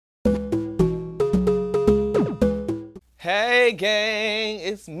Hey gang,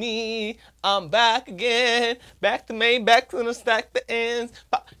 it's me. I'm back again. Back to Maine, back to the stack the ends.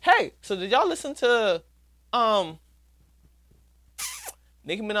 Hey, so did y'all listen to um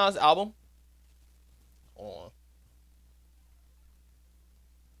Nicki Minaj's album? On.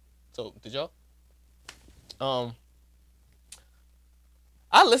 So did y'all? Um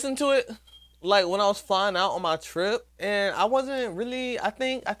I listened to it like when I was flying out on my trip, and I wasn't really. I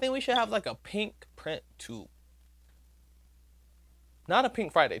think we should have like a pink print tube, not a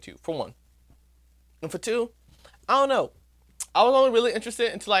Pink Friday tube for one, and for two, I don't know. I was only really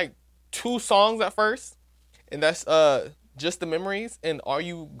interested into like two songs at first, and that's just the memories and are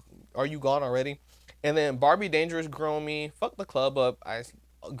you gone already, and then Barbie Dangerous grew on me. Fuck the club up. I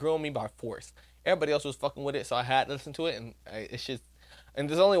grew on me by force. Everybody else was fucking with it, so I had to listen to it, and it's just. And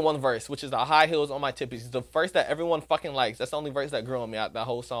there's only one verse, which is the high heels on my tippies. It's the verse that everyone fucking likes. That's the only verse that grew on me out that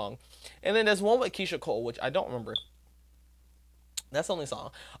whole song. And then there's one with Keisha Cole, which I don't remember. That's the only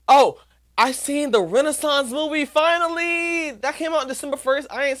song. Oh, I seen the Renaissance movie finally. That came out December 1st.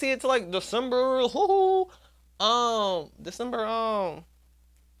 I ain't see it till like December. December. I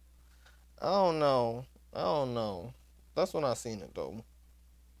don't know. I don't know. That's when I seen it though.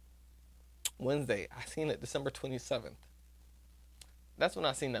 Wednesday. I seen it December 27th. That's when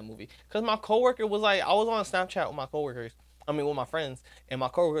I seen that movie. Cause my coworker was like, I was on Snapchat with my coworkers. I mean, with my friends, and my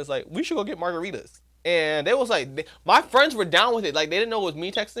coworker was like, we should go get margaritas. And they was like, my friends were down with it. Like they didn't know it was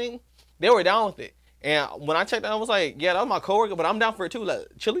me texting. They were down with it. And when I checked out, I was like, yeah, that was my coworker, but I'm down for it too. Like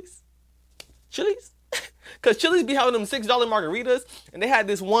Chili's. Cause Chili's be having them $6 margaritas, and they had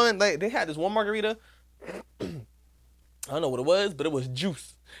this one margarita. I don't know what it was, but it was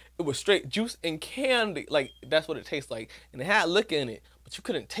juice. It was straight juice and candy. Like, that's what it tastes like. And it had liquor in it, but you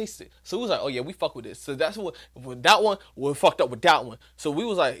couldn't taste it. So we was like, oh yeah, we fuck with this. So that's what, with that one, we fucked up with that one. So we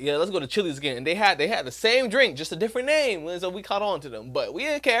was like, yeah, let's go to Chili's again. And they had the same drink, just a different name. And so we caught on to them. But we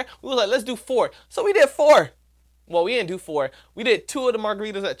didn't care. We was like, let's do 4. So we did 4. Well, we didn't do 4. We did 2 of the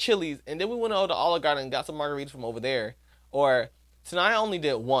margaritas at Chili's. And then we went over to Olive Garden and got some margaritas from over there. Or, tonight I only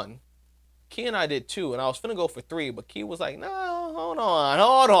did 1. Key and I did 2, and I was finna go for 3, but Key was like, no, hold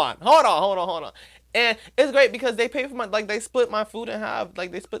on. And it's great because they paid for they split my food in half,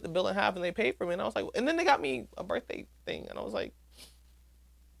 like they split the bill in half and they paid for me. And I was like, and then they got me a birthday thing. And I was like,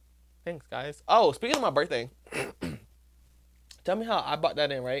 thanks guys. Oh, speaking of my birthday, tell me how I bought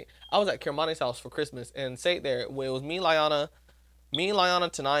that in, right? I was at Kirmani's house for Christmas and stayed there. It was me, Liana,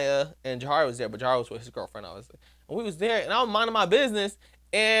 Tanaya, and Jahari was there, but Jahari was with his girlfriend, obviously. And we was there, and I was minding my business.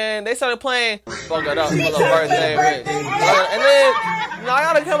 And they started playing Fuck It Up for the birthday. And then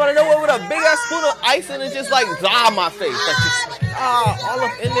Nayana came out of nowhere with a big ass spoon of ice and it just like my face. Like just all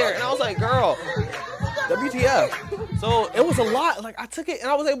up in there. And I was like, girl, WTF. So it was a lot. Like I took it and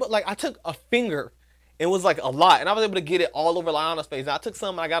I was able, like I took a finger. It was like a lot. And I was able to get it all over Liana's face. And I took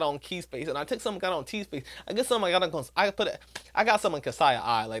some and I got on Key's face. And I took some and got on T's face. I guess some I got on, I got some in Kasaya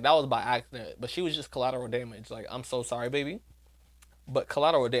eye. Like that was by accident. But she was just collateral damage. Like, I'm so sorry, baby. But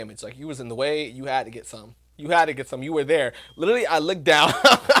collateral damage, like you was in the way, you had to get some. You were there. Literally, I looked down.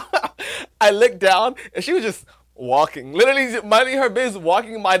 And she was just walking. Literally, minding her business,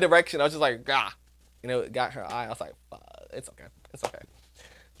 walking in my direction. I was just like, gah. It got her eye. I was like, fuck, it's okay.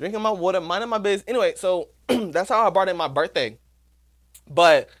 Drinking my water, minding my business. Anyway, so that's how I brought in my birthday.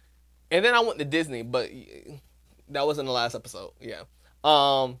 And then I went to Disney, but that wasn't the last episode. Yeah.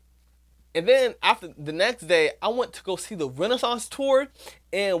 And then after the next day, I went to go see the Renaissance tour,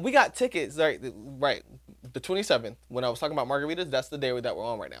 and we got tickets. Right, the 27th. When I was talking about margaritas, that's the day that we're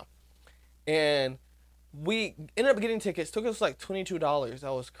on right now. And we ended up getting tickets. Took us like $22.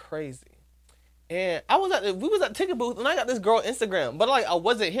 That was crazy. And we was at the ticket booth, and I got this girl Instagram, but like I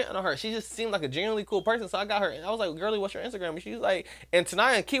wasn't hitting on her. She just seemed like a genuinely cool person, so I got her. And I was like, "Girlie, what's your Instagram?" And she was like, and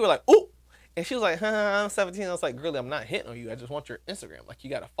Tanaya and Key were like, "Ooh." And she was like, I'm 17. I was like, girlie, I'm not hitting on you. I just want your Instagram. Like, you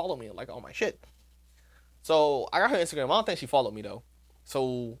got to follow me and like all my shit. So I got her Instagram. I don't think she followed me though.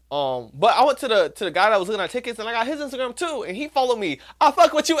 So, but I went to the guy that was looking at tickets and I got his Instagram too. And he followed me. I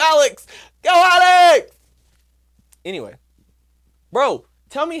fuck with you, Alex. Go, Alex. Anyway, bro,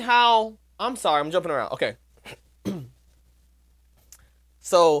 tell me how, I'm sorry, I'm jumping around. Okay.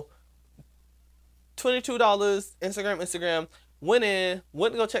 So, $22, Instagram. Went to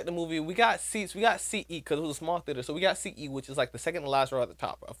go check the movie. We got seats. We got seat E because it was a small theater. So we got seat E, which is like the second to last row at the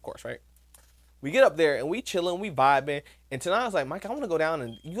top, of course, right? We get up there and we chilling, we vibing. And tonight I was like, Mike, I want to go down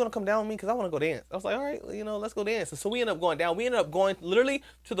and you want to come down with me because I want to go dance. I was like, all right, let's go dance. And so we ended up going down. We ended up going literally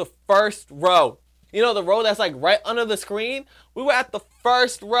to the first row. The row that's like right under the screen. We were at the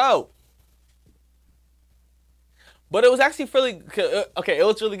first row. But it was actually really, okay, it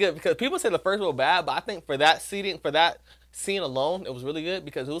was really good because people say the first row bad, but I think for that seating, for that scene alone, it was really good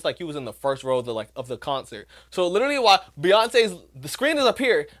because it was like you was in the first row of the concert. So literally, while the screen is up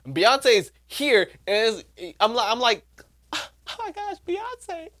here, and Beyonce's here, is I'm like, oh my gosh,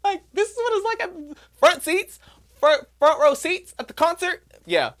 Beyonce! Like this is what it's like at front seats, front row seats at the concert.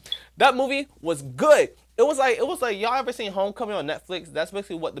 Yeah, that movie was good. It was like y'all ever seen Homecoming on Netflix? That's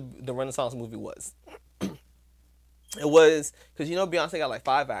basically what the Renaissance movie was. It was because Beyonce got like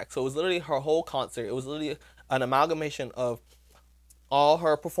 5 acts, so it was literally her whole concert. It was literally an amalgamation of all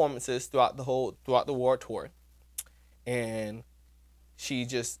her performances throughout the world tour, and she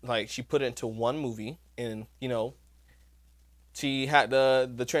just she put it into one movie, and she had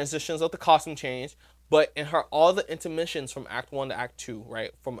the transitions of the costume change, but in her all the intermissions from Act 1 to Act 2,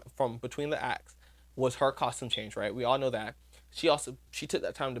 right, from between the acts was her costume change, right? We all know that. She took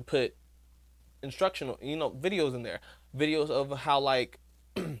that time to put instructional videos in there, videos of how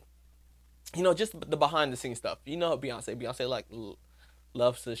just the behind the scenes stuff. Beyonce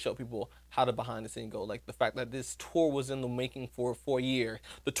loves to show people how the behind the scenes go, like the fact that this tour was in the making for 4 years.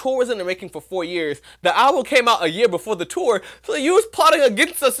 The tour was in the making for 4 years. The album came out a year before the tour, so you was plotting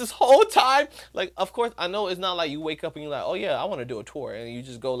against us this whole time. Like, of course, I know it's not like you wake up and you're like, oh yeah, I want to do a tour, and you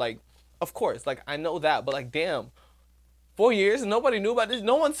just go like, of course, like I know that, but like damn, 4 years and nobody knew about this.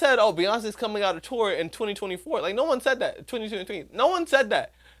 No one said, oh, Beyonce's coming out of tour in 2024. Like no one said that. 2023. No one said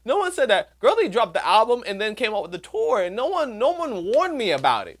that. No one said that. Girlie dropped the album and then came out with the tour, and no one warned me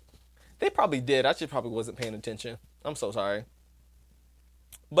about it. They probably did. I just probably wasn't paying attention. I'm so sorry.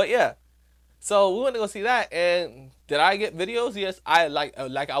 But yeah. So we went to go see that, and did I get videos? Yes, I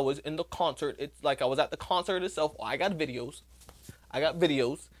I was in the concert. It's like I was at the concert itself. I got videos.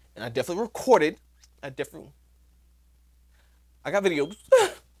 And I definitely recorded. I got videos.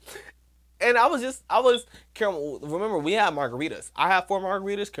 And remember, we had margaritas. I had 4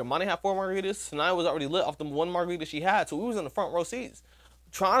 margaritas. Kermani had 4 margaritas. Sanaya was already lit off the 1 margarita she had. So we was in the front row seats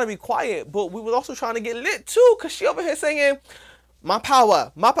trying to be quiet, but we was also trying to get lit too, because she over here singing, my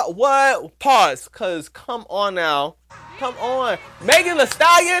power. What? Pause, because come on now. Come on. Megan Thee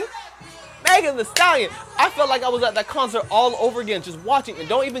Stallion. I felt like I was at that concert all over again, just watching. And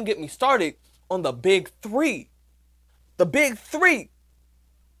don't even get me started on the big 3. The big 3.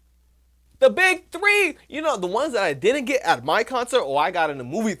 The big 3. The ones that I didn't get at my concert or I got in the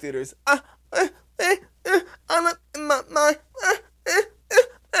movie theaters.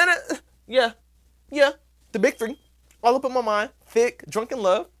 Yeah. The big 3. All up in my mind. Thick, Drunk in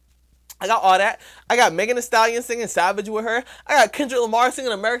Love. I got all that. I got Megan Thee Stallion singing Savage with her. I got Kendrick Lamar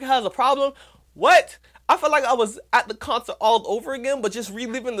singing America Has a Problem. What? I felt like I was at the concert all over again, but just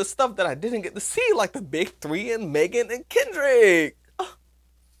reliving the stuff that I didn't get to see, like the big 3 and Megan and Kendrick.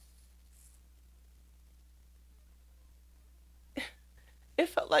 It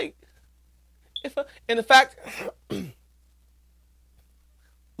felt like, and in fact,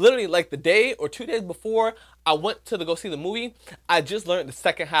 literally like the day or 2 days before I went to go see the movie, I just learned the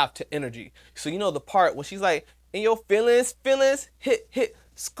second half to Energy. So the part when she's like, in your feelings, hit,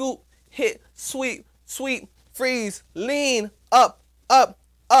 scoop, hit, sweep, freeze, lean, up,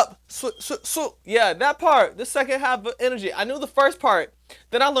 swoop. Yeah, that part, the second half of Energy. I knew the first part,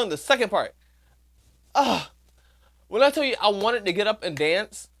 then I learned the second part. When I tell you I wanted to get up and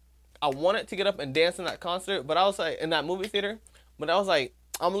dance, in that concert, but I was like, in that movie theater, but I was like,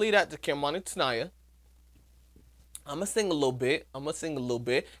 I'm gonna leave that to Kermani Tanaya. I'm gonna sing a little bit,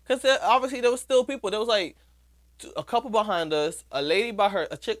 because obviously there was still people. There was like a couple behind us, a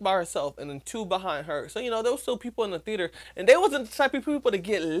chick by herself, and then 2 behind her. So there was still people in the theater, and they wasn't the type of people to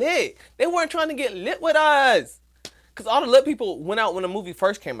get lit. They weren't trying to get lit with us, because all the lit people went out when the movie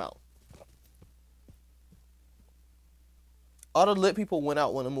first came out. So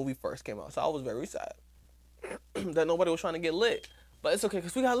I was very sad that nobody was trying to get lit. But it's okay,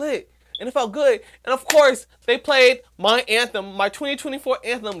 because we got lit. And it felt good. And of course, they played my anthem, my 2024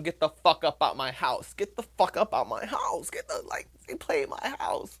 anthem, Get the Fuck Up Out My House. They played my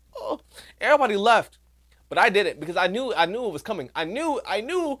house. Oh. Everybody left. But I didn't, because I knew it was coming. I knew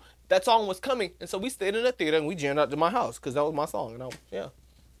that song was coming. And so we stayed in the theater and we jammed out to my house, because that was my song. And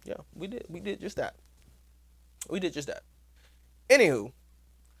we did just that. Anywho,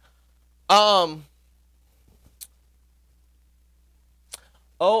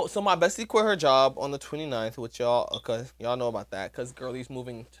 so my bestie quit her job on the 29th, which y'all know about that, because Girlie's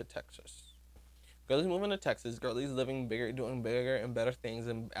moving to Texas. Girlie's living bigger, doing bigger and better things,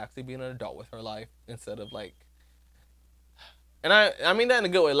 and actually being an adult with her life, instead of like, and I mean that in a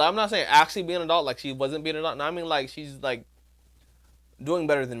good way. Like, I'm not saying actually being an adult, like she wasn't being an adult. No, I mean like she's like doing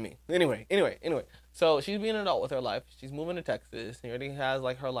better than me. Anyway. So she's being an adult with her life. She's moving to Texas. She already has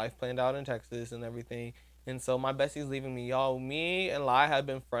like her life planned out in Texas and everything. And so my bestie's leaving me, y'all. Me and Lai have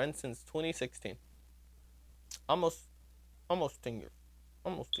been friends since 2016. Almost, almost 10 years.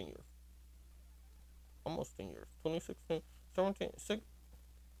 Almost 10 years. Almost 10 years. 2016, 17, 6,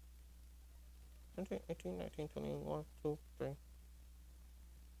 17, 18, 19, 21, 2, 3.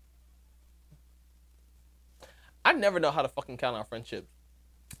 I never know how to fucking count our friendships.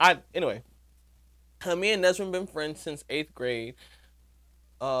 Anyway, me and Nesrin been friends since 8th grade.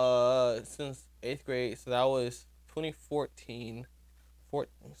 Since 8th grade, so that was 2014.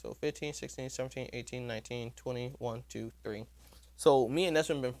 So 15, 16, 17, 18, 19, 20, 1, 2, 3. So me and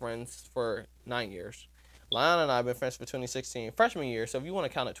Nesrin been friends for 9 years. Lyon and I have been friends for 2016, freshman year. So if you want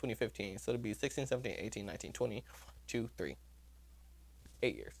to count it 2015, so it'll be 16, 17, 18, 19, 20, 2, 3.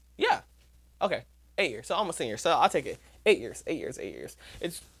 8 years. Yeah. Okay. 8 years. So I'm a senior. So I'll take it. 8 years. 8 years. 8 years.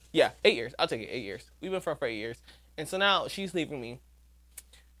 It's, yeah, 8 years. I'll take it. 8 years. We've been friends for 8 years. And so now she's leaving me.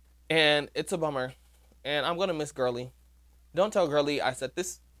 And it's a bummer. And I'm going to miss Girly. Don't tell Girly I said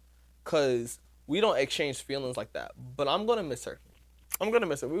this, because we don't exchange feelings like that. But I'm going to miss her. I'm going to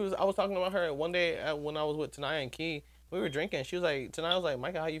miss her. I was talking about her one day when I was with Tanaya and Key. We were drinking. She was like, Tanaya was like,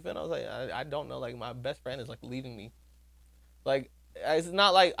 Micah, how you feeling? I was like, I don't know. Like, my best friend is, like, leaving me. Like, it's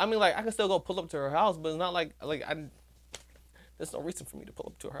not like, I mean, like, I can still go pull up to her house, but it's not like there's no reason for me to pull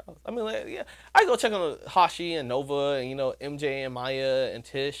up to her house. I mean, like, yeah, I go check on Hashi and Nova and, MJ and Maya and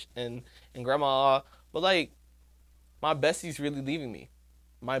Tish and Grandma. But, like, my bestie's really leaving me.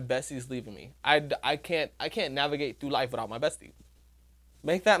 My bestie's leaving me. I can't navigate through life without my bestie.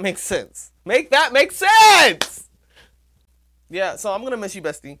 Make that make sense. Make that make sense! Yeah, so I'm going to miss you,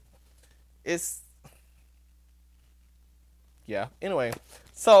 bestie. Yeah, anyway.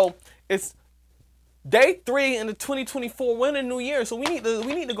 So, it's day 3 in the 2024. We're in a new year, so we need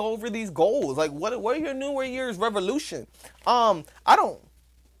to go over these goals. Like, what are your New Year's resolution? I don't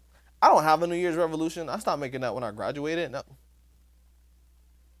have a New Year's resolution. I stopped making that when I graduated. No.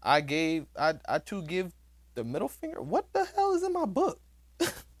 I too give the middle finger. What the hell is in my book?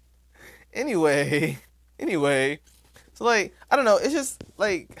 Anyway. So, like, I don't know. It's just,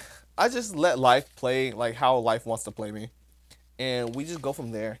 like, I just let life play, like, how life wants to play me. And we just go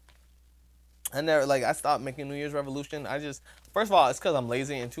from there. And there, like, I stopped making New Year's resolution. First of all, it's because I'm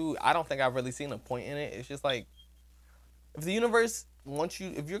lazy. And 2, I don't think I've really seen a point in it. It's just, like, if the universe wants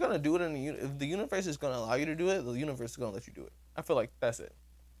you, if you're going to do it, if the universe is going to allow you to do it, the universe is going to let you do it. I feel like that's it.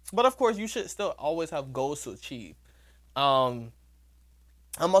 But, of course, you should still always have goals to achieve. I'm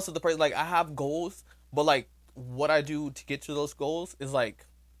also the person, like, I have goals, but, like, what I do to get to those goals is, like,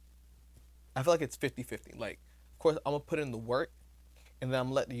 I feel like it's 50-50. Like, of course, I'm going to put in the work, and then I'm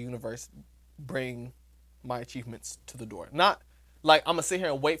going to let the universe bring my achievements to the door. Not, like, I'm going to sit here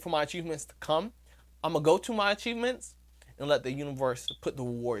and wait for my achievements to come. I'm going to go to my achievements and let the universe put the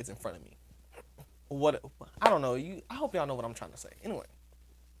rewards in front of me. I don't know. I hope y'all know what I'm trying to say. Anyway.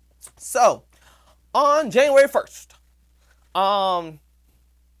 So, on January 1st,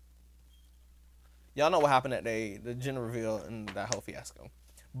 y'all know what happened that day, the gender reveal and that whole fiasco.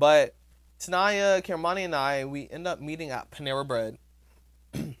 But Tanaya, Kirmani, and I, we end up meeting at Panera Bread.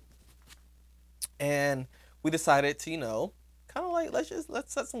 And we decided to, kind of like,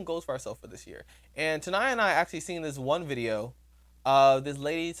 let's set some goals for ourselves for this year. And Tanaya and I actually seen this one video of this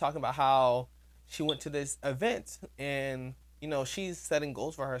lady talking about how she went to this event and, she's setting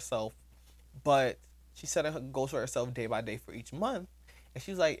goals for herself, but she's setting goals for herself day by day for each month. And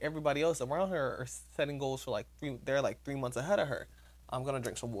she's like, everybody else around her are setting goals for they're like 3 months ahead of her. I'm going to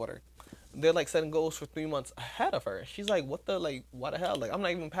drink some water. They're like setting goals for 3 months ahead of her. She's like, what the hell? Like, I'm not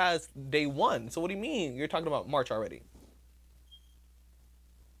even past day 1. So what do you mean? You're talking about March already.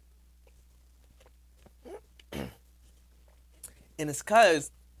 And it's because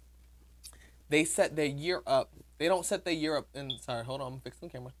they set their year up. They don't set their year up in, sorry, hold on, I'm fixing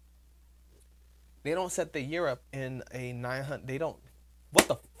the camera. They don't set their year up in a 900, what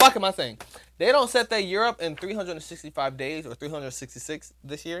the fuck am I saying? They don't set their year up in 365 days or 366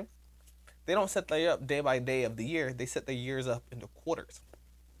 this year. They don't set their year up day by day of the year. They set their years up into quarters.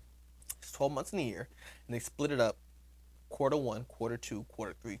 It's 12 months in a year, and they split it up quarter 1, quarter 2,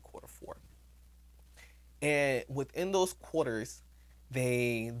 quarter 3, quarter 4. And within those quarters,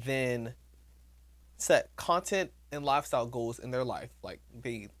 they then set content and lifestyle goals in their life. Like,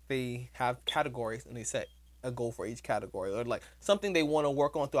 they have categories, and they set a goal for each category, or like something they want to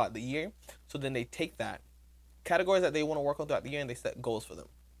work on throughout the year. So then they take that categories that they want to work on throughout the year, and they set goals for them.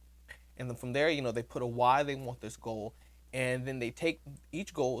 And then from there, they put a why they want this goal, and then they take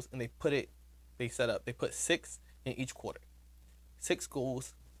each goals and they put 6 in each quarter. 6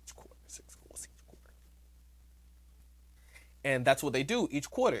 goals each quarter. 6 goals each quarter. And that's what they do each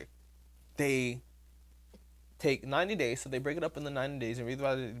quarter. They take 90 days. So they break it up in the 90 days, and the reason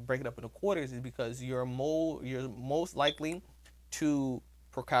why they break it up into quarters is because you're most likely to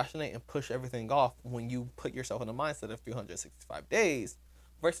procrastinate and push everything off when you put yourself in the mindset of 365 days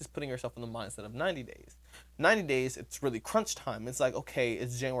versus putting yourself in the mindset of 90 days. 90 days, it's really crunch time. It's like, okay,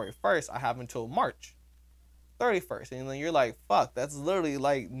 it's January 1st. I have until March 31st. And then you're like, fuck, that's literally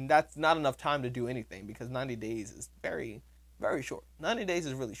like, that's not enough time to do anything because 90 days is very, very short. 90 days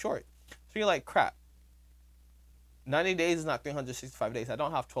is really short. So you're like, crap. 90 days is not 365 days. I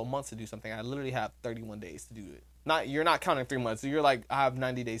don't have 12 months to do something. I literally have 31 days to do it. You're not counting 3 months. So you're like, I have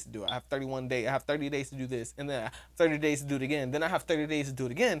 90 days to do it. I have 31 days. I have 30 days to do this. And then I have 30 days to do it again. Then I have 30 days to do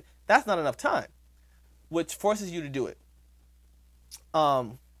it again. That's not enough time, which forces you to do it.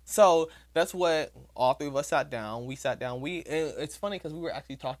 So that's what all three of us sat down. We sat down. It's funny because we were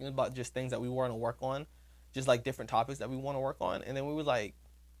actually talking about just things that we want to work on, just like different topics that we want to work on. And then we were like,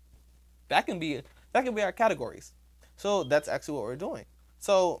 that can be our categories. So that's actually what we're doing.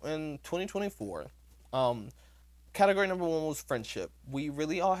 So in 2024, category number 1 was friendship. We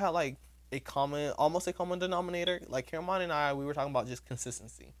really all had like almost a common denominator. Like Caroline and I, we were talking about just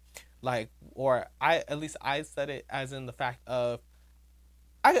consistency. Like, or at least I said it as in the fact of,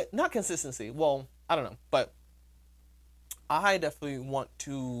 not consistency. Well, I don't know, but I definitely want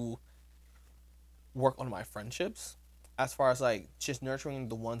to work on my friendships as far as like just nurturing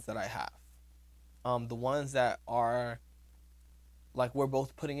the ones that I have. The ones that are like we're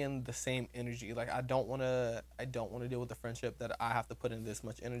both putting in the same energy. Like I don't want to deal with the friendship that I have to put in this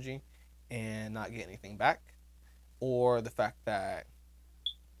much energy and not get anything back, or the fact that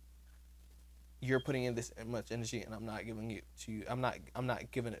you're putting in this much energy and I'm not giving it to you. I'm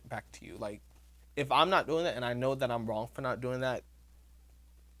not giving it back to you. Like if I'm not doing that and I know that I'm wrong for not doing that,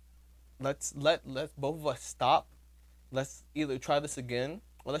 let's both of us stop. Let's either try this again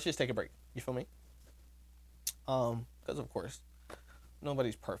or let's just take a break. You feel me? Because of course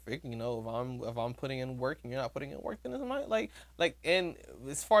nobody's perfect. You know, if I'm putting in work and you're not putting in work, then it's my like. And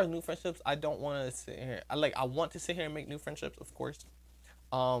as far as new friendships, I don't want to sit here. I want to sit here and make new friendships, of course.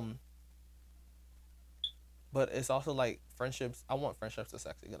 But it's also like friendships. I want friendships that's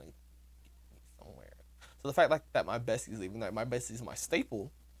actually gonna get me somewhere. So the fact like that my bestie's leaving, like my bestie's my staple,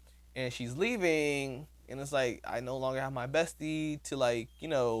 and she's leaving, and it's like I no longer have my bestie to like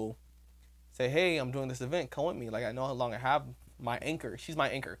say, hey, I'm doing this event, come with me. Like I no longer have my anchor. She's my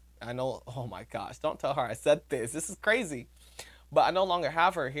anchor. I know. Oh my gosh, don't tell her I said this. This is crazy, but I no longer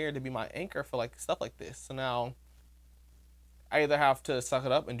have her here to be my anchor for like stuff like this. So now I either have to suck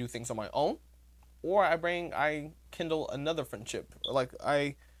it up and do things on my own, or I kindle another friendship. Like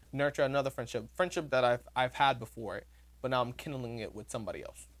I nurture another friendship that I've had before, but now I'm kindling it with somebody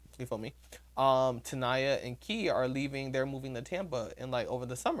else. You feel me? Tanaya and Key are leaving. They're moving to Tampa in like over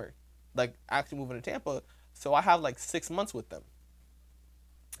the summer, like actually moving to Tampa. So I have like 6 months with them,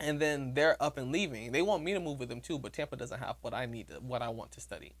 and then they're up and leaving. They want me to move with them too, but Tampa doesn't have what I need, what I want to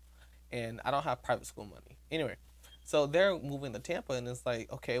study, and I don't have private school money. Anyway, so they're moving to Tampa, and it's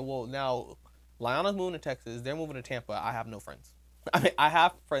like, okay, well now Liana's moving to Texas. They're moving to Tampa. I have no friends. I mean, I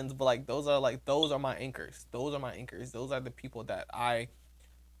have friends, but like those are my anchors. Those are my anchors. Those are the people that I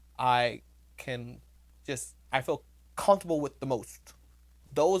can just I feel comfortable with the most.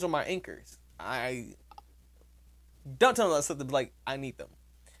 Those are my anchors. I don't tell them something like I need them.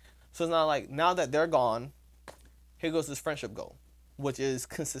 So it's not like now that they're gone, here goes this friendship goal, which is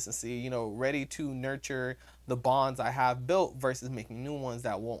consistency, ready to nurture the bonds I have built versus making new ones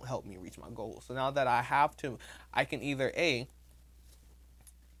that won't help me reach my goals. So now that I can either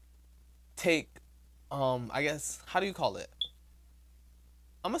take, I guess, how do you call it?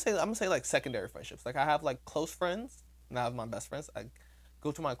 I'm gonna say like secondary friendships. Like I have like close friends, and I have my best friends. I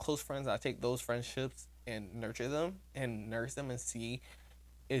go to my close friends, I take those friendships and nurture them and nurse them and see,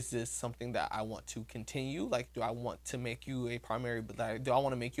 is this something that I want to continue? Like, do I want to make you a primary, do I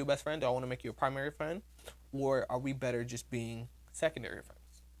want to make you a best friend? Do I want to make you a primary friend? Or are we better just being secondary friends?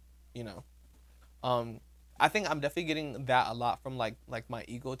 I think I'm definitely getting that a lot from like my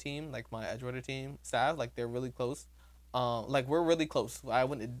ego team, like my Edgewater team staff. Like they're really close. Like we're really close. I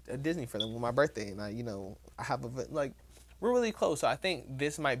went to Disney for them with my birthday, and I have like we're really close. So I think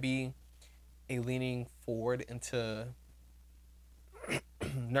this might be a leaning forward into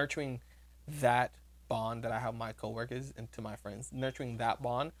nurturing that bond that I have with my coworkers and to my friends, nurturing that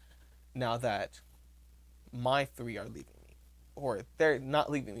bond now that my three are leaving me, or they're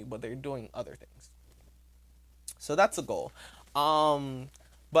not leaving me, but they're doing other things. So that's a goal.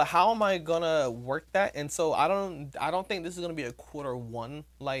 But how am I gonna work that? And so I don't think this is gonna be a quarter one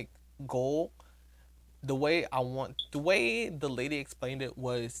like goal. the way the lady explained it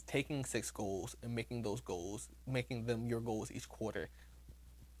was taking 6 goals and making those goals, making them your goals each quarter,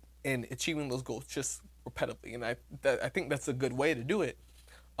 and achieving those goals just repetitively. And I think that's a good way to do it.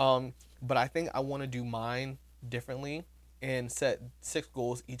 But I think I want to do mine differently and set 6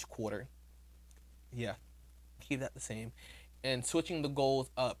 goals each quarter. Yeah, keep that the same, and switching the goals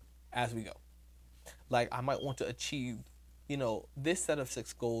up as we go. Like I might want to achieve, this set of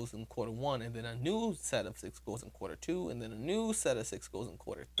 6 goals in quarter one, and then a new set of 6 goals in quarter two, and then a new set of 6 goals in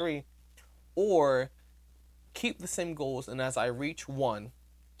quarter three, or keep the same goals, and as I reach one,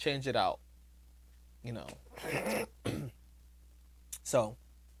 change it out. You know, so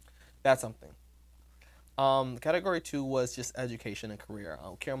that's something. Category two was just education and career.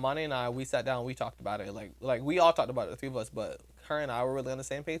 Kiramani and I, we sat down, we talked about it. Like we all talked about it, the three of us, but her and I were really on the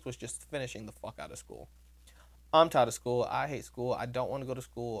same page. Was just finishing the fuck out of school. I'm tired of school. I hate school. I don't want to go to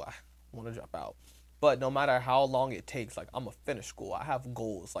school. I want to drop out. But no matter how long it takes, like I'm gonna finish school. I have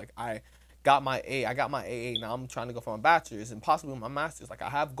goals. Like I got my A. I got my AA. Now I'm trying to go for my bachelor's and possibly my master's. Like I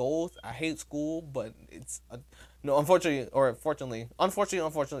have goals. I hate school, but it's no, unfortunately, or fortunately,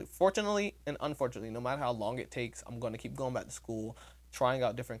 fortunately and unfortunately, no matter how long it takes, I'm gonna keep going back to school, trying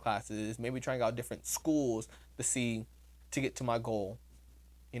out different classes, maybe trying out different schools to get to my goal,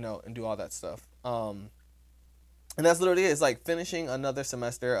 and do all that stuff. And that's literally it. It's like finishing another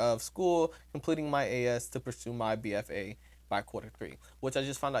semester of school, completing my AS to pursue my BFA by quarter three, which I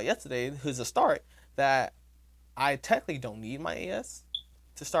just found out yesterday is a start that I technically don't need my AS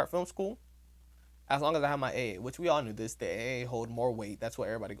to start film school as long as I have my AA, which we all knew this. The AA hold more weight. That's what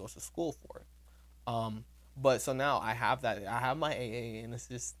everybody goes to school for. But so now I have that. I have my AA, and it's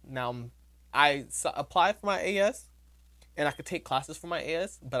just now applied for my AS, and I could take classes for my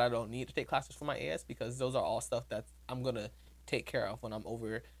AS, but I don't need to take classes for my AS because those are all stuff that I'm going to take care of when I'm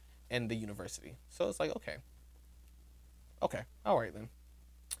over in the university. So it's like, okay. All right,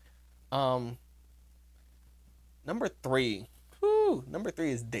 then. Number three. Number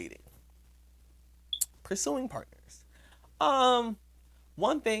three is dating. Pursuing partners.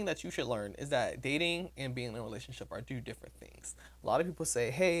 One thing that you should learn is that dating and being in a relationship are two different things. A lot of people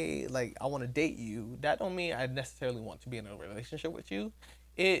say, hey, like, I want to date you. That don't mean I necessarily want to be in a relationship with you.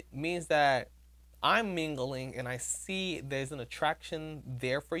 It means that I'm mingling and I see there's an attraction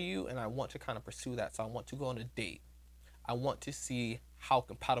there for you and I want to kind of pursue that. So I want to go on a date. I want to see how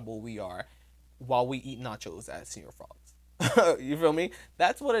compatible we are while we eat nachos at Senior Frogs. You feel me?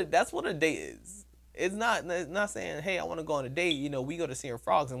 That's what a date is. It's not saying, hey, I want to go on a date. We go to Senior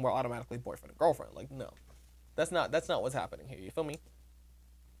Frogs and we're automatically boyfriend and girlfriend. Like, no, that's not what's happening here. You feel me?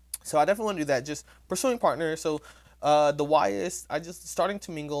 So I definitely want to do that. Just pursuing partners. So the why is I just starting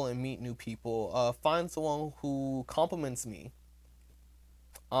to mingle and meet new people. Find someone who compliments me.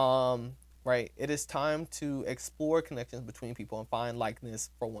 Right. It is time to explore connections between people and find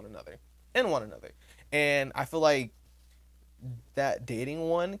likeness for one another. And I feel like that dating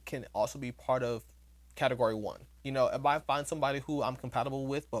one can also be part of category one. If I find somebody who I'm compatible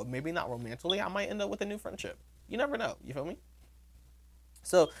with, but maybe not romantically, I might end up with a new friendship. You never know. You feel me?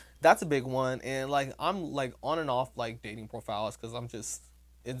 So that's a big one. And like I'm like on and off like dating profiles because I'm just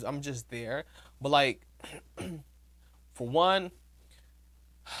there. But like for one,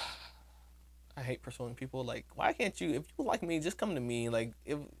 I hate pursuing people. Like, why can't you? If you like me, just come to me. Like,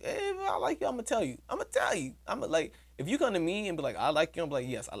 if I like you, I'm gonna tell you. Like, if you come to me and be like, I like you, I'm like,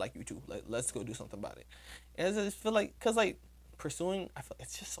 yes, I like you too. Like, let's go do something about it. And I just feel like, cause like pursuing, I feel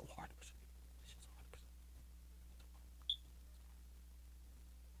it's just so hard to pursue. It's just so hard to pursue.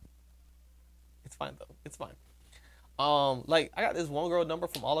 It's fine though. It's fine. Like I got this one girl number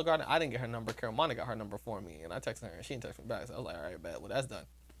from Olive Garden. I didn't get her number. Caramana got her number for me, and I texted her, and she didn't text me back. So I was like, all right, bet. Well, that's done.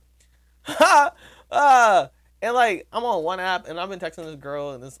 And like I'm on one app and I've been texting this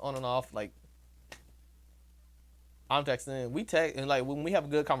girl and it's on and off. Like I'm texting, we text, and like when we have a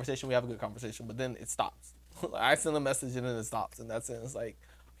good conversation, but then it stops. I send a message and then it stops, and that's it. It's like,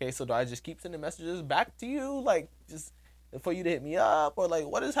 okay, so do I just keep sending messages back to you, like just for you to hit me up, or like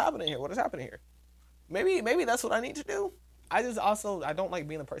what is happening here? Maybe that's what I need to do. I don't like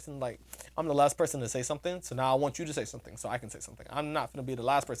being a person like I'm the last person to say something, so now I want you to say something so I can say something. I'm not gonna be the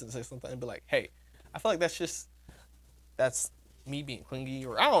last person to say something and be like, hey, I feel like that's me being clingy,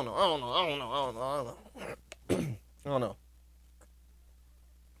 or I don't know. I don't know. I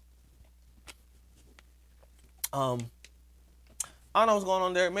don't know what's going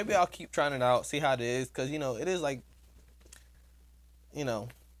on there. Maybe I'll keep trying it out, see how it is, because it is like,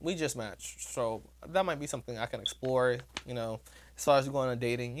 we just matched, so that might be something I can explore. As far as going on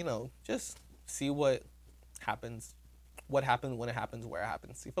dating, just see what happens when it happens, where it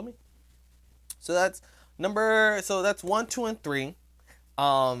happens. You feel me? So that's 1, 2, and 3.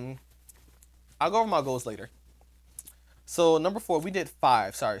 Um, I'll go over my goals later. So number 4, we did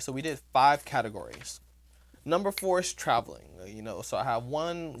 5. Sorry, so we did 5 categories. Number 4 is traveling. So I have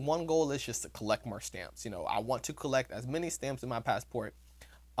one goal is just to collect more stamps. I want to collect as many stamps in my passport.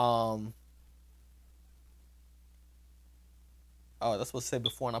 Oh, that's supposed to say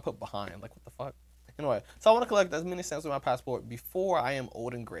before, and I put behind. Like, what the fuck? Anyway, so I want to collect as many stamps in my passport before I am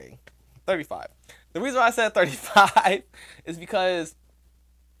old and gray. 35. The reason why I said 35 is because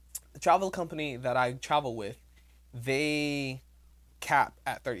the travel company that I travel with, they cap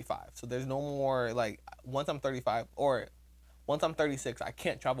at 35. So there's no more, like, once I'm 35 or once I'm 36, I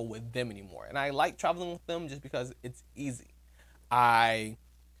can't travel with them anymore. And I like traveling with them just because it's easy. I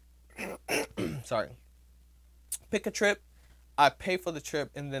sorry. Pick a trip, I pay for the trip,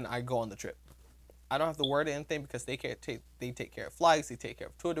 and then I go on the trip. I don't have to worry about anything because they take care of flights, they take care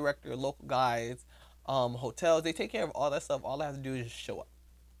of tour director, local guides, hotels. They take care of all that stuff. All I have to do is just show up.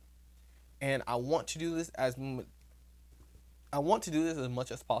 And I want to do this as much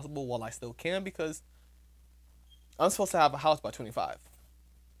as possible while I still can, because I'm supposed to have a house by 25.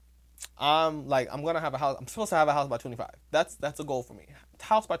 I'm gonna have a house. I'm supposed to have a house by 25. That's a goal for me.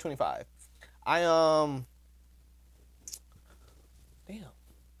 House by 25. I damn.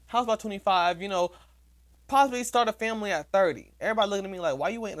 House by 25. Possibly start a family at 30. Everybody looking at me like, why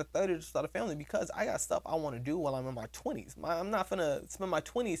you waiting to 30 to start a family? Because I got stuff I want to do while I'm in my 20s. I'm not gonna spend my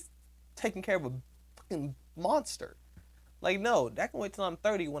 20s taking care of a fucking monster. Like, no, that can wait till I'm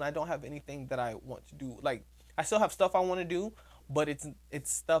 30 when I don't have anything that I want to do. Like, I still have stuff I want to do, but it's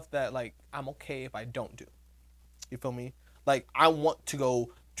stuff that, like, I'm okay if I don't do. You feel me? Like, I want to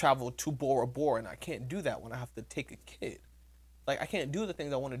go travel to Bora Bora, and I can't do that when I have to take a kid. Like, I can't do the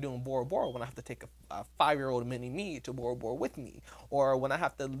things I want to do in Bora Bora when I have to take a 5-year-old mini me to Bora Bora with me. Or when I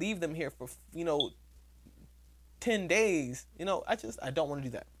have to leave them here for, 10 days. I don't want to do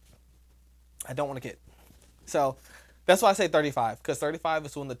that. I don't want a kid. So, that's why I say 35. Because 35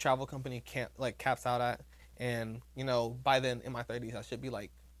 is when the travel company caps out at. And, by then, in my 30s, I should be, like,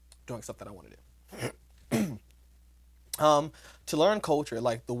 doing stuff that I want to do. To learn culture,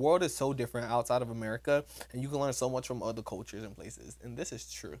 like, the world is so different outside of America, and you can learn so much from other cultures and places, and this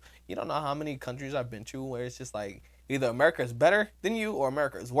is true. You don't know how many countries I've been to where it's just like either America is better than you or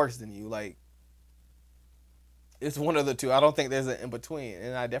America is worse than you. Like, it's one of the two. I don't think there's an in between,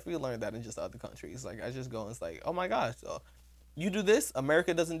 and I definitely learned that in just other countries. Like, I just go and it's like, oh my gosh, so you do this,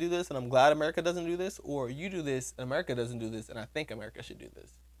 America doesn't do this, and I'm glad America doesn't do this, or you do this, America doesn't do this, and I think America should do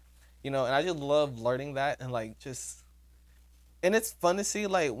this. And I just love learning that, and like, just, and it's fun to see,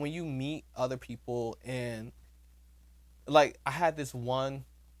 like, when you meet other people. And like, I had this one,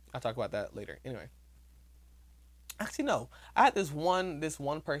 I'll talk about that later. Anyway, actually no, I had this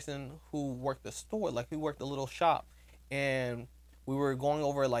one person who worked the store, like, we worked a little shop, and we were going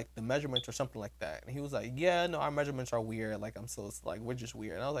over like the measurements or something like that, and he was like, yeah, no, our measurements are weird, like, like, we're just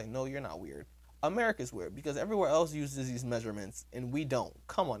weird. And I was like, no, you're not weird. America's weird because everywhere else uses these measurements and we don't.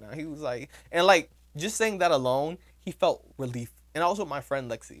 Come on now. He was like, and like, just saying that alone, he felt relief. And I was with my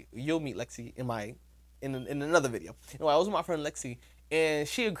friend Lexi. You'll meet Lexi in another video. I was with my friend Lexi, and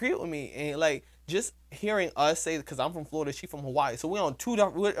she agreed with me. And like, just hearing us say, because I'm from Florida, she's from Hawaii, so we're on two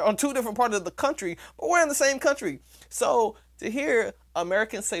different parts of the country, but we're in the same country. So to hear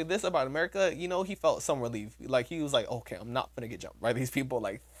Americans say this about America, he felt some relief. Like, he was like, okay, I'm not gonna get jumped by these people.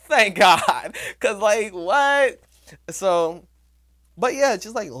 Like, thank God, because like, what? So, but yeah,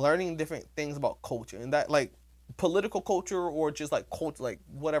 just like learning different things about culture, and that, like, political culture or just like culture, like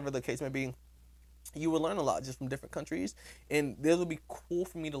whatever the case may be, you will learn a lot just from different countries. And this would be cool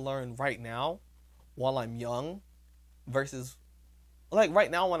for me to learn right now while I'm young, versus like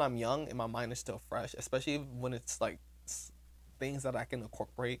right now when I'm young and my mind is still fresh, especially when it's like things that I can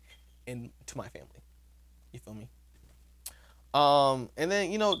incorporate into my family. You feel me? And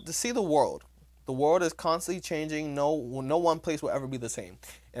then, to see the world. The world is constantly changing. No one place will ever be the same.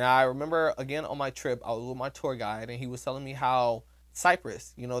 And I remember, again, on my trip, I was with my tour guide, and he was telling me how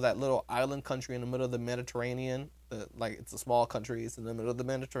Cyprus, that little island country in the middle of the Mediterranean, like, it's a small country, it's in the middle of the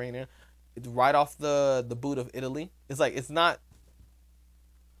Mediterranean. It's right off the boot of Italy. It's like, it's not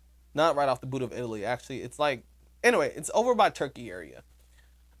right off the boot of Italy, actually. It's like, anyway, it's over by Turkey area.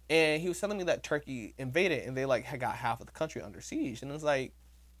 And he was telling me that Turkey invaded, and they like had got half of the country under siege. And it's like,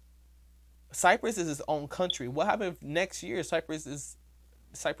 Cyprus is its own country. What happened if next year Cyprus is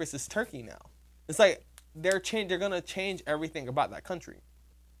Turkey now? It's like they're gonna change everything about that country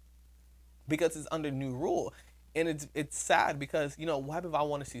because it's under new rule. And it's sad because, what happens if I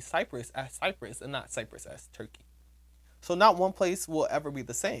want to see Cyprus as Cyprus and not Cyprus as Turkey? So not one place will ever be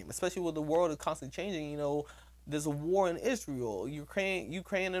the same, especially with the world is constantly changing. There's a war in Israel,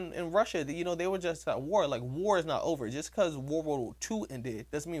 Ukraine and Russia. They were just at war. Like, war is not over. Just because World War II ended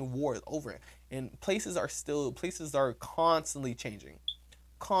doesn't mean war is over. And places are constantly changing,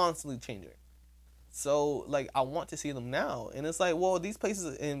 constantly changing. So, like, I want to see them now, and it's like, well, these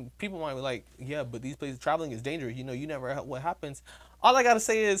places, and people might be like, yeah, but these places, traveling is dangerous. You never what happens. All I gotta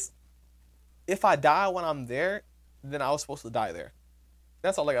say is, if I die when I'm there, then I was supposed to die there.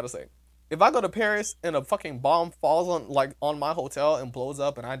 That's all I gotta say. If I go to Paris and a fucking bomb falls on my hotel and blows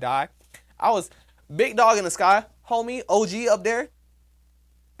up and I die, I was big dog in the sky, homie, OG up there.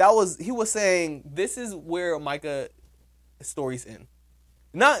 He was saying this is where Micah stories end.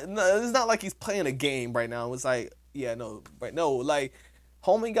 It's not like he's playing a game right now. It's like, yeah, no, right, no, like,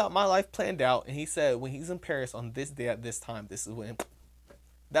 homie got my life planned out, and he said when he's in Paris on this day at this time, that's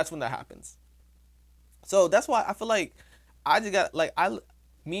when that happens. So that's why I feel like I just got like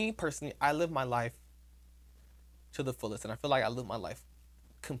me personally, I live my life to the fullest, and I feel like I live my life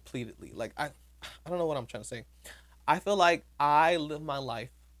completely. Like I don't know what I'm trying to say. I feel like I live my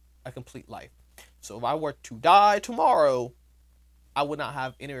life a complete life. So if I were to die tomorrow, I would not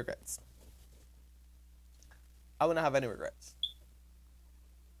have any regrets. I would not have any regrets.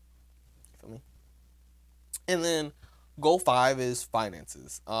 You feel me? And then goal 5 is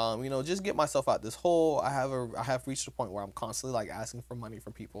finances. Just get myself out this hole. I have reached a point where I'm constantly like asking for money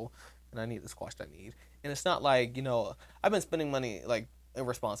from people, and I need the squash I need. And it's not like, I've been spending money like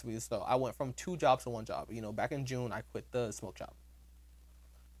irresponsibly. So I went from 2 jobs to 1 job. Back in June I quit the smoke shop.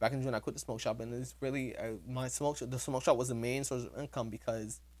 And it's really the smoke shop was the main source of income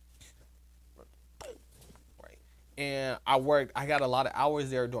because, right, and I got a lot of hours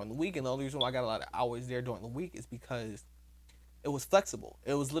there during the week, and the only reason why I got a lot of hours there during the week is because it was flexible.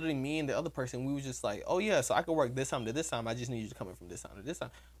 It was literally me and the other person. We were just like, oh yeah, so I could work this time to this time. I just need you to come in from this time to this time.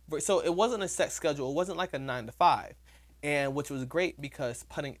 So it wasn't a set schedule. It wasn't like a 9 to 5, and which was great because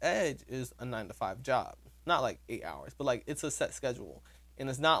putting edge is a 9 to 5 job, not like 8 hours, but like it's a set schedule. And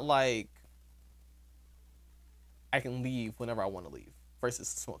it's not like I can leave whenever I want to leave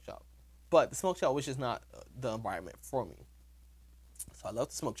versus the smoke shop. But the smoke shop was just not the environment for me. So I left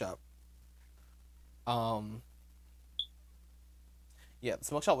the smoke shop. The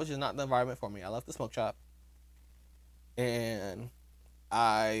smoke shop was just not the environment for me. I left the smoke shop. And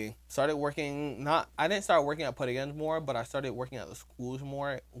I started working, I didn't start working at Putting Edge more, but I started working at the schools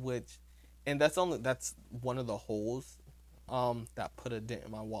more, and that's one of the holes that put a dent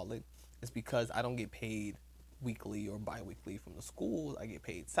in my wallet, is because I don't get paid weekly or bi-weekly from the school. I get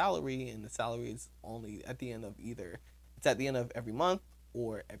paid salary, and the salary is only at the end of every month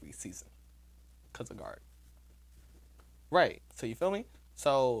or every season because of guard. Right. So you feel me?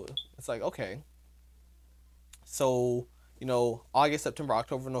 So it's like, okay. So, August, September,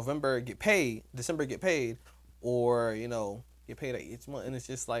 October, November get paid, December get paid, or, get paid each month. And it's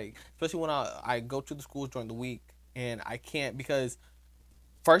just like, especially when I go to the schools during the week, and I can't because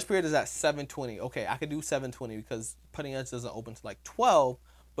first period is at 7:20. Okay, I could do 7:20 because Putting Edge doesn't open to like 12,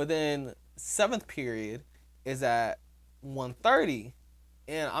 but then 7th period is at 1:30,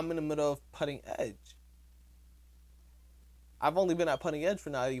 and I'm in the middle of Putting Edge. I've only been at Putting Edge for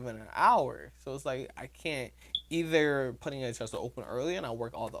not even an hour, so it's like I can't. Either Putting Edge has to open early and I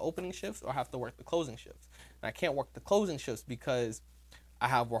work all the opening shifts, or I have to work the closing shifts. And I can't work the closing shifts because I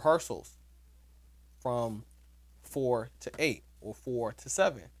have rehearsals from 4 to 8 or 4 to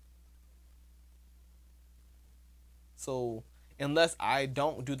 7. So unless I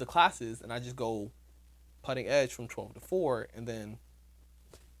don't do the classes and I just go Putting Edge from 12 to 4, and then,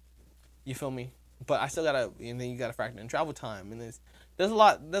 you feel me? But I still gotta, and then you gotta factor in travel time, and there's a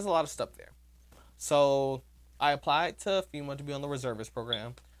lot of stuff there. So I applied to FEMA to be on the reservist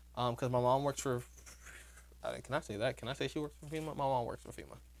program, because my mom works for. Can I say that? Can I say she works for FEMA? My mom works for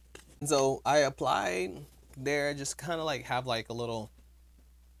FEMA. And so I applied there, just kind of like have like a little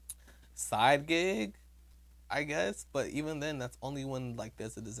side gig, I guess. But even then, that's only when like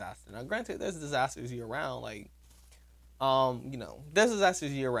there's a disaster. Now, granted, there's disasters year round. Like, there's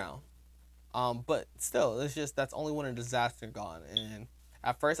disasters year round. But still, it's just that's only when a disaster gone. And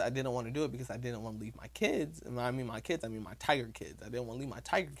at first, I didn't want to do it because I didn't want to leave my kids. And when I mean my kids, I mean my tiger kids. I didn't want to leave my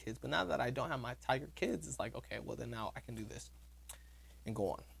tiger kids. But now that I don't have my tiger kids, it's like, okay, well then now I can do this and go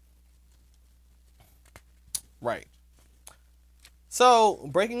on. Right. So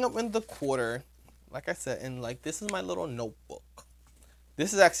breaking up into the quarter, like I said, and like this is my little notebook.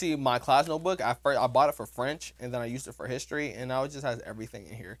 This is actually my class notebook. I bought it for French, and then I used it for history, and now it just has everything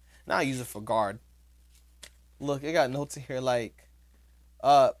in here. Now I use it for guard. Look, it got notes in here like,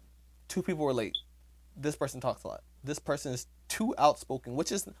 2 people were late. This person talks a lot. this person is too outspoken,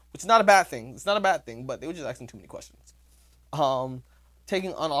 which is not a bad thing. It's not a bad thing, but they were just asking too many questions.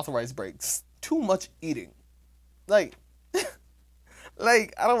 Taking unauthorized breaks, too much eating, like,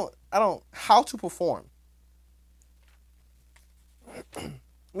 like I don't how to perform.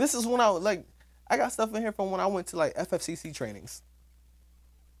 This is when I got stuff in here from when I went to like FFCC trainings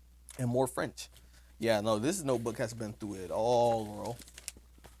and more French. Yeah, no, this notebook has been through it all, girl.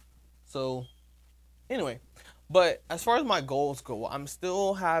 So, anyway, but as far as my goals go, I'm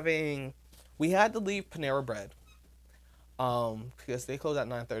still having. We had to leave Panera Bread, because they closed at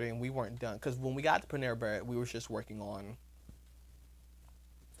 9:30 and we weren't done. Because when we got to Panera Bread, we were just working on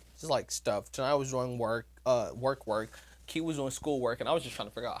just like stuff. Tonight I was doing work. Key was doing schoolwork, and I was just trying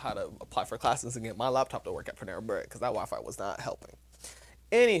to figure out how to apply for classes and get my laptop to work at Panera Bread because that Wi-Fi was not helping.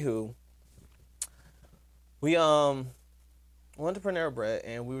 Anywho, we went to Panera Bread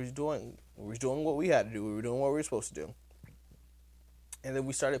and we was doing what we had to do. We were doing what we were supposed to do, and then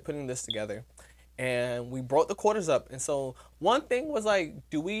we started putting this together, and we brought the quarters up. And so one thing was like,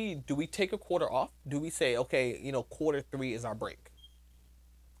 do we take a quarter off? Do we say, okay, quarter 3 is our break,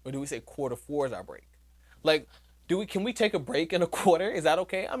 or do we say quarter 4 is our break? Like, can we take a break in a quarter? Is that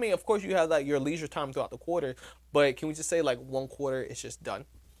okay? I mean, of course you have like your leisure time throughout the quarter, but can we just say like one quarter is just done?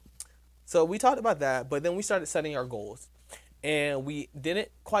 So we talked about that, but then we started setting our goals, and we didn't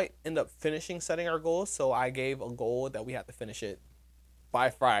quite end up finishing setting our goals. So I gave a goal that we had to finish it by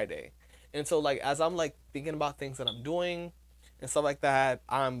Friday. And so like, as I'm like thinking about things that I'm doing and stuff like that,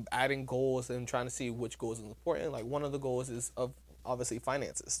 I'm adding goals and trying to see which goals is important. Like one of the goals is of obviously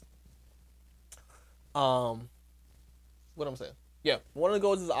finances. What I'm saying? Yeah, one of the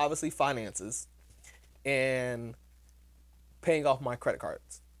goals is obviously finances and paying off my credit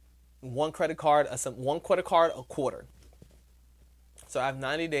cards. One credit card a quarter. So I have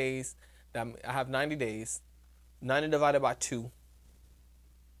 90 days. 90 divided by 2.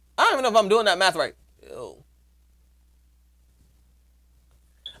 I don't even know if I'm doing that math right. Ew.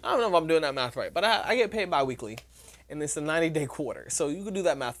 I don't know if I'm doing that math right, but I get paid bi-weekly, and it's a 90-day quarter. So you can do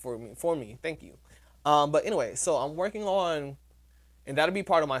that math for me. Thank you. But anyway, so I'm working on, and that'll be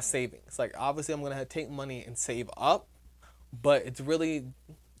part of my savings. Like, obviously, I'm going to take money and save up, but it's really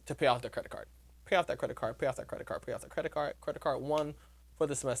to pay off the credit card. Pay off that credit card, pay off that credit card, pay off that credit card. Credit card 1 for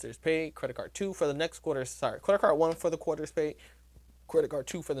the semester is paid. Credit card 2 for the next quarter. Credit card 1 for the quarter is paid. Credit card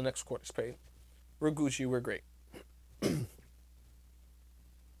 2 for the next quarter is paid. We're Gucci, we're great.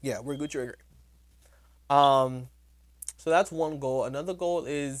 Yeah, we're Gucci, we're great. So that's one goal. Another goal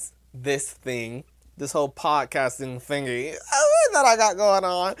is this whole podcasting thingy that I got going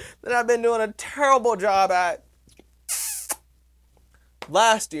on, that I've been doing a terrible job at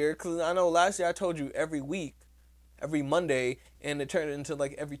last year, because I know last year I told you every week, every Monday, and it turned into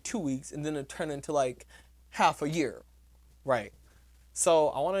like every 2 weeks, and then it turned into like half a year, right? So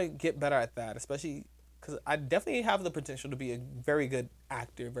I want to get better at that, especially because I definitely have the potential to be a very good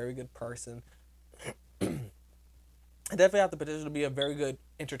actor, very good person. I definitely have the potential to be a very good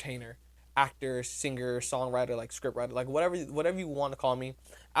entertainer, actor, singer, songwriter, like scriptwriter, like whatever you want to call me.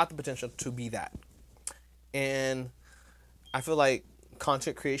 I have the potential to be that. And I feel like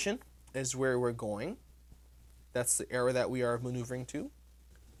content creation is where we're going. That's the era that we are maneuvering to.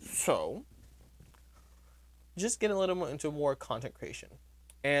 So just getting a little more into more content creation.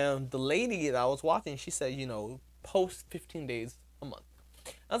 And the lady that I was watching, she said, post 15 days a month.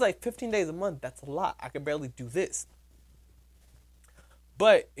 I was like, 15 days a month, that's a lot. I could barely do this.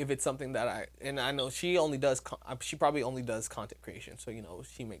 But if it's something that I know she probably only does content creation, so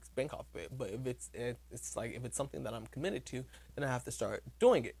she makes bank off of it. But if it's something that I'm committed to, then I have to start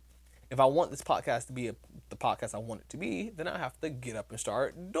doing it. If I want this podcast to be the podcast I want it to be, then I have to get up and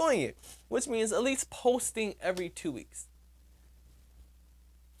start doing it, which means at least posting every 2 weeks.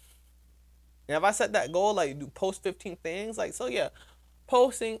 And if I set that goal, like do post 15 things, like, so yeah,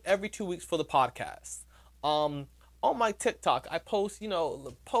 posting every 2 weeks for the podcast. On my TikTok, I post,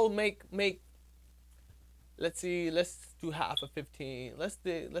 make, let's do half of 15. Let's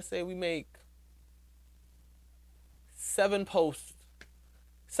say we make 7 posts.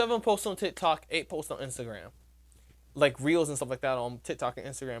 7 posts on TikTok, 8 posts on Instagram. Like reels and stuff like that on TikTok and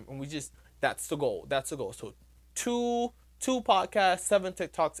Instagram. And that's the goal. So 2 podcasts, 7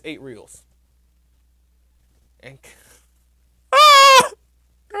 TikToks, 8 reels. And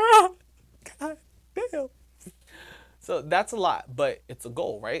God damn. So that's a lot, but it's a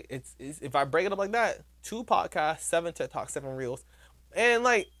goal, right? It's if I break it up like that, 2 podcasts, 7 TikToks, 7 reels. And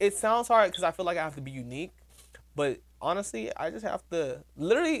like, it sounds hard because I feel like I have to be unique, but honestly, I just have to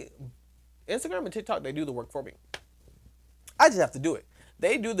literally, Instagram and TikTok, they do the work for me. I just have to do it.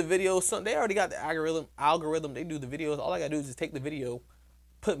 They do the videos. So they already got the algorithm. They do the videos. All I gotta do is just take the video,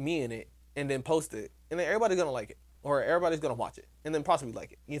 put me in it, and then post it, and then everybody's gonna like it, or everybody's gonna watch it, and then possibly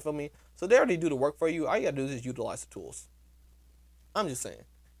like it. You feel me? So they already do the work for you. All you gotta do is just utilize the tools. I'm just saying,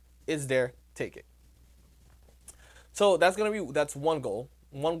 it's there. Take it. So that's one goal.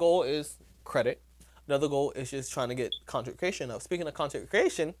 One goal is credit. Another goal is just trying to get content creation up. Speaking of content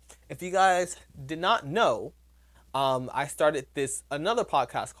creation, if you guys did not know, I started another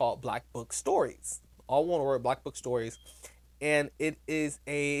podcast called Black Book Stories. All one word, Black Book Stories. And it is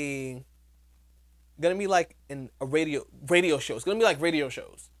gonna be like a radio show. It's gonna be like radio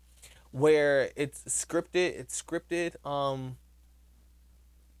shows where it's scripted. It's scripted.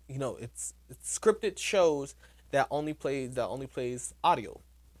 It's scripted shows that only plays audio.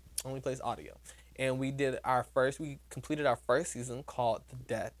 Only plays audio. And we completed our first season called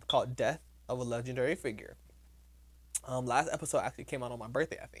Death of a Legendary Figure. Last episode actually came out on my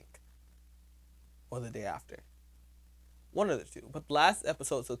birthday, I think. Or the day after. One of the two. But last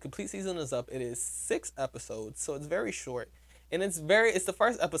episode, so complete season is up. It is 6 episodes, so it's very short. And it's the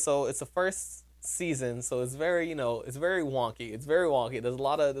first episode, it's the first season, so it's very, it's very wonky. It's very wonky. There's a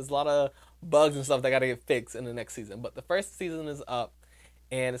lot of bugs and stuff that gotta get fixed in the next season. But the first season is up.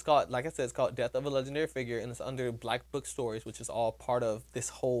 And it's called, like I said, it's called Death of a Legendary Figure, and it's under Black Book Stories, which is all part of this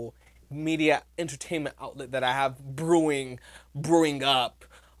whole media entertainment outlet that I have brewing up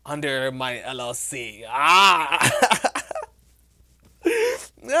under my LLC.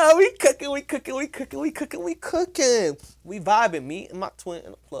 No, we cooking. We vibing. Me and my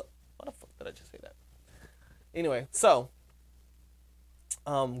twin. Look, why the fuck did I just say that? Anyway, so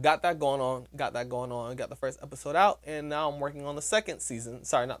got that going on. Got the first episode out, and now I'm working on the second season.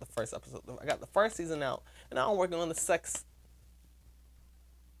 Sorry, not the first episode. I got the first season out, and now I'm working on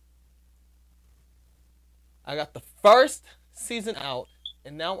I got the first season out,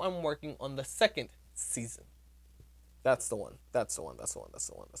 and now I'm working on the second season. That's the one.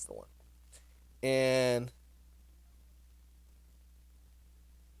 And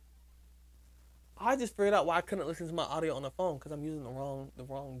I just figured out why I couldn't listen to my audio on the phone, because I'm using the wrong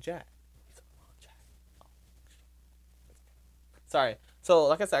jack. Sorry. So,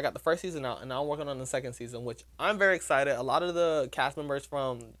 like I said, I got the first season out, and now I'm working on the second season, which I'm very excited. A lot of the cast members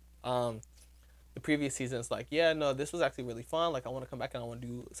from the previous seasons, like, yeah, no, this was actually really fun. Like, I want to come back and I want to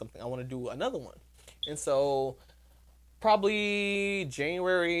do something. I want to do another one. And so, probably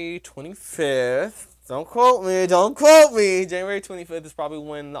January 25th. Don't quote me. January 25th is probably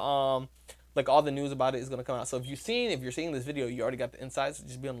when like all the news about it is gonna come out. So if you're seeing this video, you already got the insights. So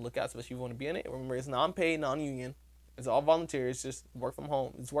just be on the lookout, especially if you want to be in it. Remember, it's non-paid, non-union. It's all volunteer. It's just work from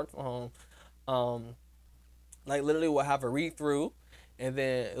home. Like literally, we'll have a read through, and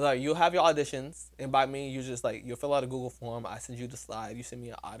then like you'll have your auditions. And by me, you just like you'll fill out a Google form. I send you the slide. You send me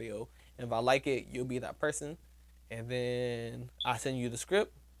an audio, and if I like it, you'll be that person. And then I send you the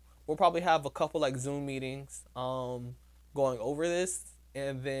script. We'll probably have a couple like Zoom meetings, going over this.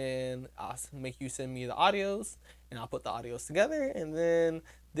 And then I'll make you send me the audios, and I'll put the audios together. And then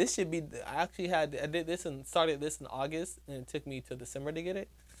this should be, I did this and started this in August, and it took me to December to get it.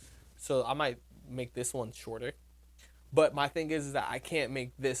 So I might make this one shorter. But my thing is that I can't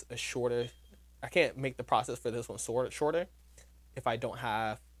make this I can't make the process for this one shorter if I don't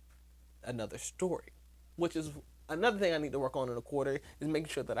have another story. Which is another thing I need to work on in a quarter, is making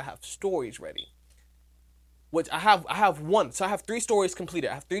sure that I have stories ready. Which I have one. So I have 3 stories completed.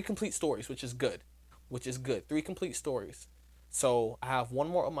 I have 3 complete stories, which is good. 3 complete stories. So I have one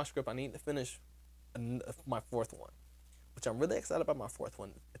more on my script. I need to finish my 4th one, which I'm really excited about. My 4th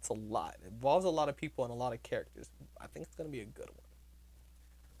one. It's a lot. It involves a lot of people and a lot of characters. I think it's going to be a good one.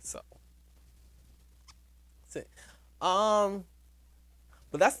 So that's it. But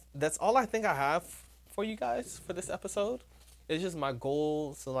that's all I think I have for you guys for this episode. It's just my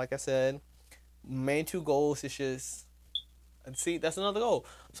goal. So like I said, main 2 goals is just, see, that's another goal.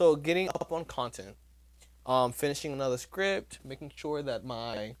 So getting up on content, finishing another script, making sure that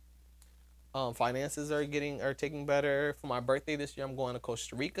my finances are taking better. For my birthday this year, I'm going to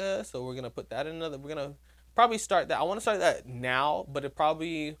Costa Rica, so we're gonna put that in we're gonna probably start that. I want to start that now, but it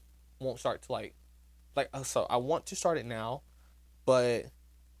probably won't start to so I want to start it now, but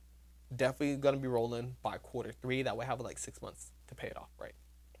definitely gonna be rolling by quarter 3. That way I have like 6 months to pay it off, right?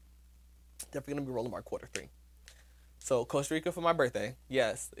 Definitely gonna be rolling by quarter 3. So Costa Rica for my birthday.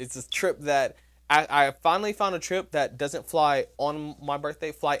 Yes, it's a trip that I finally found a trip that doesn't fly on my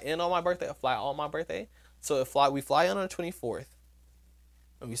birthday, fly in on my birthday, or fly out on my birthday. So we fly in on the 24th,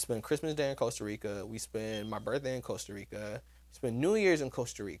 and we spend Christmas Day in Costa Rica. We spend my birthday in Costa Rica. We spend New Year's in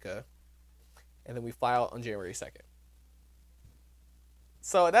Costa Rica, and then we fly out on January 2nd.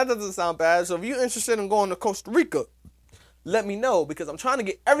 So that doesn't sound bad. So if you're interested in going to Costa Rica, let me know, because I'm trying to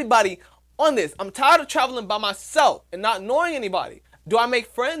get everybody on this. I'm tired of traveling by myself and not knowing anybody. Do I make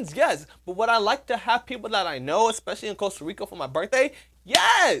friends? Yes. But would I like to have people that I know, especially in Costa Rica for my birthday?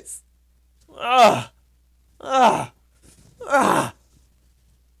 Yes. Woo-cha.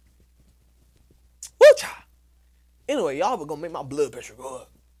 Anyway, y'all were gonna make my blood pressure go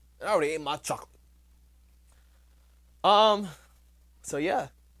up. I already ate my chocolate. So yeah,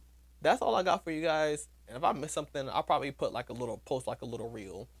 that's all I got for you guys. And if I miss something, I'll probably put like a little post, like a little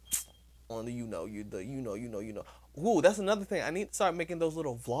reel on the you know. Ooh, that's another thing. I need to start making those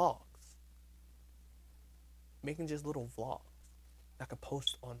little vlogs. Making just little vlogs that I could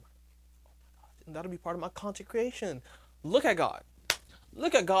post on my. Oh my gosh, and that'll be part of my content creation. Look at God.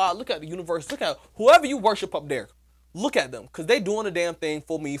 Look at God. Look at the universe. Look at whoever you worship up there. Look at them, because they doing a damn thing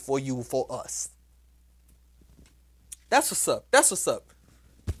for me, for you, for us. That's what's up. That's what's up.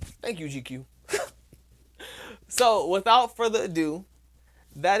 Thank you, GQ. So, without further ado,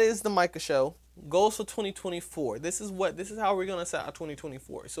 that is the Micah Show. Goals for 2024. This is how we're gonna set our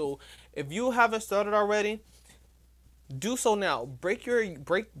 2024. So, if you haven't started already, do so now. Break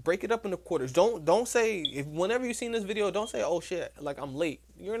it up into quarters. Don't say, whenever you seen this video, don't say, oh shit, like I'm late.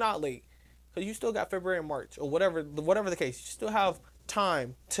 You're not late, because you still got February and March, or whatever the case. You still have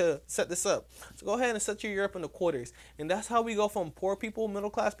time to set this up. So go ahead and set your year up into quarters. And that's how we go from poor people, middle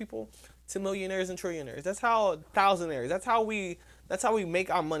class people, to millionaires and trillionaires. That's how thousandaires. That's how we make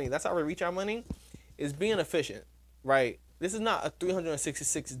our money. That's how we reach our money, is being efficient, right? This is not a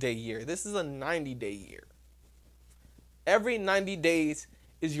 366-day year. This is a 90-day year. Every 90 days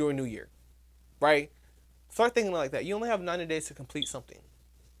is your new year, right? Start thinking like that. You only have 90 days to complete something.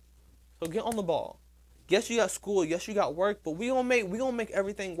 So get on the ball. Yes, you got school. Yes, you got work. But we gonna make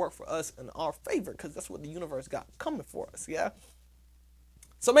everything work for us in our favor, because that's what the universe got coming for us. Yeah.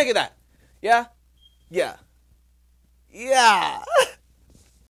 So make it that. Yeah. Yeah. Yeah.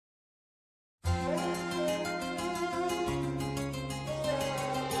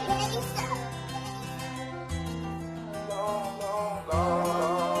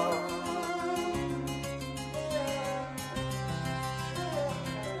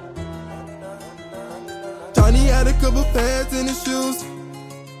 Johnny had a couple pads in his shoes.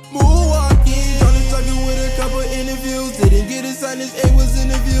 Moonwalking, Johnny stuck it with a couple interviews. Didn't get his sign, his A was in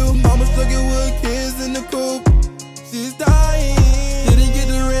the view. Mama stuck it with kids in the coop. She's dying. Didn't get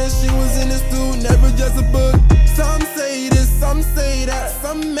the rent, she was in the stool. Never just a book. Some say this, some say that.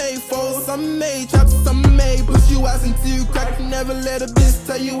 Some may fold, some may trap, some may push you ass until you crack. Never let a bitch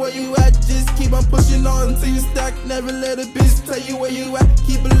tell you where you at. Just keep on pushing on until you stack. Never let a bitch tell you where you at.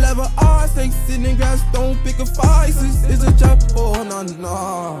 Keep a level R, stay sitting in grass. Don't pick a fight, it's a job. Oh no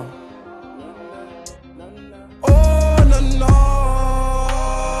no. Oh no no.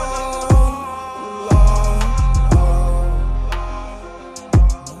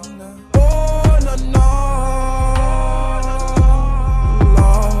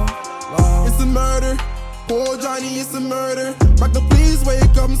 Poor Johnny, it's a murder. Micah, please wake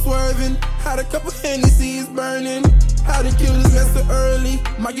up, I'm swerving. Had a couple Hennessy's burning. How to kill this mess so early.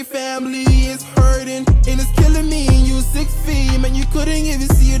 My family is hurting, and it's killing me. And you 6 feet, man, you couldn't even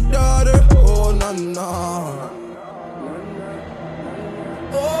see your daughter. Oh no no.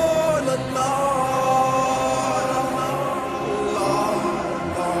 Oh no no.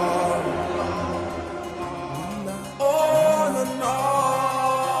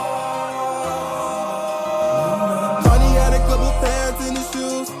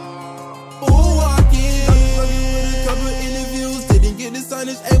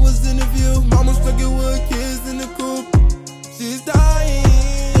 His A was in the view. Mama stuck it with kids in the coop. She's dying.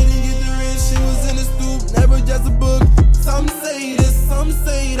 Didn't get the rent, she was in the stoop. Never just a book. Some say this, some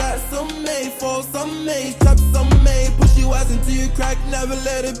say that. Some may fall, some may trap, some may push you ass until you crack. Never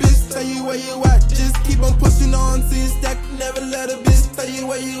let a bitch tell you where you at. Just keep on pushing on till you stack. Never let a bitch tell you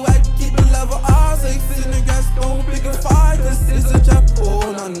where you at. Keep a level R, say sit in the grass. Don't pick a fight, cause it's a trap.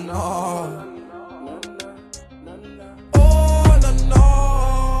 Oh no no. Oh no no.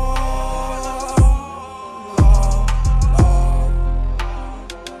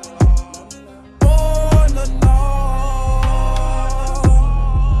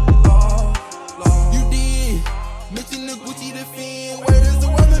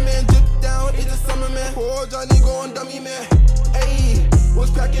 Johnny going dummy man. Ayy,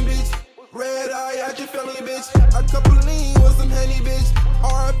 what's cracking, bitch? Red eye at your family, bitch. A couple lean with some Henny, bitch.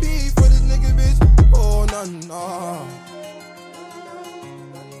 RIP for this nigga, bitch. Oh no no.